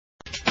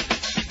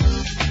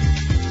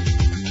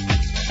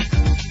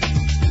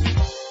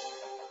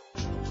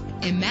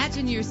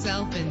Imagine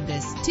yourself in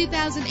this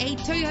 2008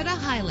 Toyota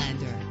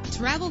Highlander.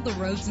 Travel the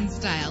roads in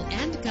style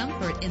and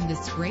comfort in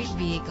this great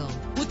vehicle.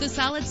 With a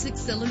solid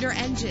 6-cylinder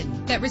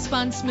engine that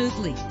responds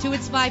smoothly to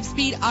its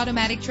 5-speed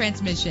automatic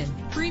transmission.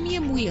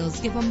 Premium wheels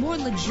give a more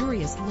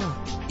luxurious look.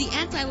 The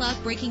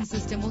anti-lock braking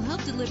system will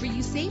help deliver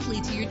you safely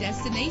to your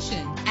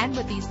destination. And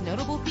with these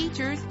notable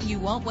features, you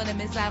won't want to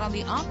miss out on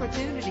the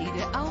opportunity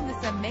to own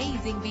this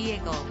amazing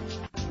vehicle.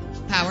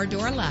 Power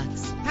door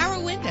locks, power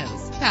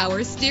windows,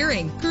 power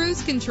steering,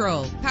 cruise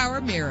control,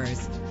 power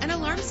mirrors, an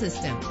alarm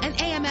system, an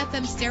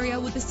AM/FM stereo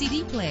with a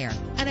CD player,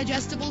 an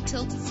adjustable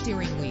tilt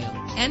steering wheel.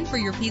 And for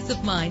your peace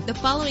of mind, the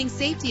following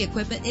safety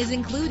equipment is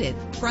included: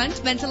 front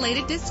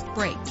ventilated disc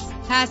brakes,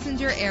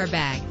 passenger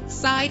airbag,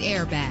 side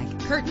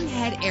airbag, curtain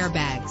head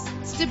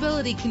airbags,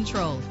 stability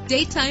control,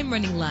 daytime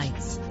running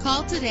lights.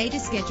 Call today to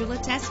schedule a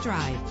test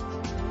drive.